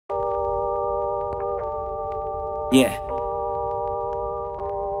Yeah.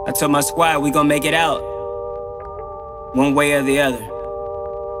 I told my squad we gon' make it out, one way or the other.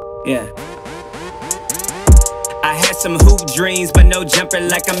 Yeah. I had some hoop dreams, but no jumper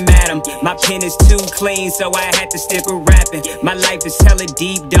like I'm Adam. My pen is too clean, so I had to stick with rapping. My life is hella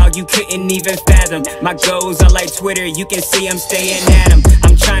deep, dog, you couldn't even fathom. My goals are like Twitter, you can see I'm staying at them.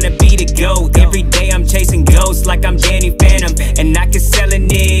 I'm trying to be the GOAT, every day I'm chasing ghosts like I'm Danny Phantom. And I can sell a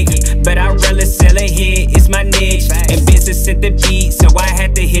nig, but I'd rather sell a hit, it's my niche. And business at the beat, so I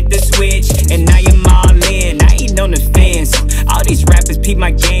had to hit the switch. And I am all in, I ain't on the fence. All these rappers peep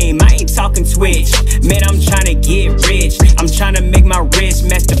my game, I ain't talking Twitch. Man, I'm trying to get rich, I'm trying to make my wrist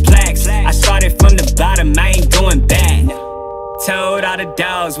match the plaques. I started from the bottom, I ain't going back. Told all the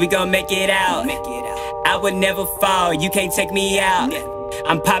dogs, we gon' make it out. I would never fall, you can't take me out.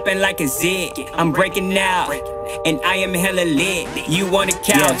 I'm popping like a zit, I'm breaking out. And I am hella lit, you want a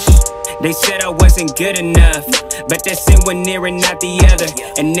couch. They said I wasn't good enough, but that's in one ear and not the other.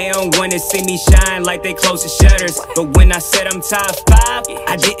 And they don't wanna see me shine like they close the shutters. But when I said I'm top 5,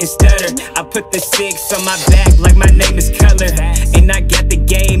 I didn't stutter. I put the 6 on my back like my name is Color. And I got the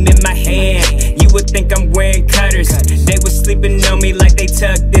game in my hand, you would think I'm wearing cutters. They was sleeping on me like they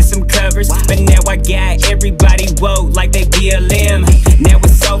tucked in some covers. But now I got everybody woke like they BLM. Now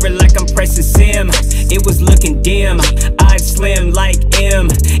it's over like I'm pressing sim. It was looking dim, odds slim like M.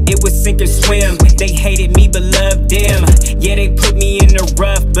 It was sink or swim, they hated me but loved them. Yeah, they put me in the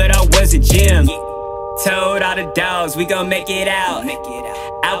rough, but I was a gem. Told all the dogs, we gon' make it out.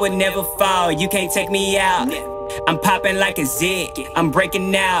 I would never fall, you can't take me out. I'm popping like a zit, I'm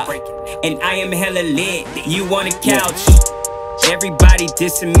breaking out. And I am hella lit, you want a couch. Everybody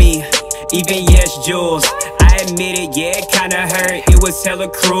dissing me, even Yes Jules. I admit it, yeah, it kinda hurt. It was hella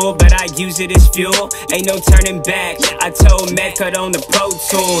cruel, but I use it as fuel. Ain't no turning back. I told Matt cut on the Pro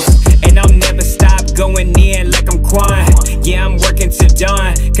Tools, and I'll never stop going in like I'm Quan. Yeah, I'm working to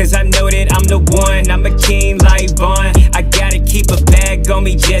dawn, cause I know that I'm the one. I'm a king like Vaughn. I gotta keep a bag on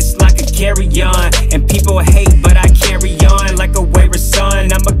me just like a carry-on. And people hate, but I carry on like a wayward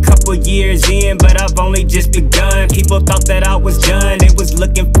son. I'm a couple years in, but I've only just begun. People thought that I was done, they was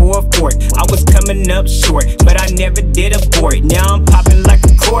looking for a fort. I was coming up short, but I never did abort. Now I'm popping like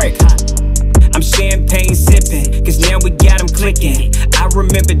a cork, I'm champagne sipping, cause now we got them clicking. I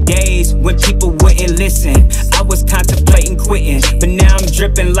remember days when people wouldn't listen. I was contemplating quitting, but now I'm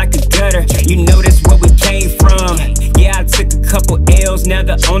dripping like a gutter. You know that's where we came from. Yeah, I took a couple L's, now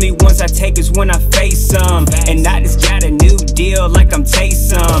the only ones I take is when I face some. And I just got a new deal like I'm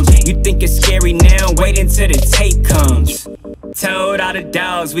Taysom. You think it's scary now, wait until the tape comes. Told all the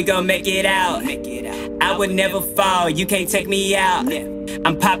dogs, we gon' make it out. I would never fall, you can't take me out.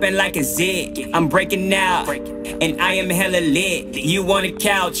 I'm popping like a zit, I'm breaking out. And I am hella lit, you want a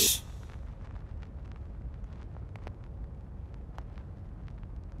couch.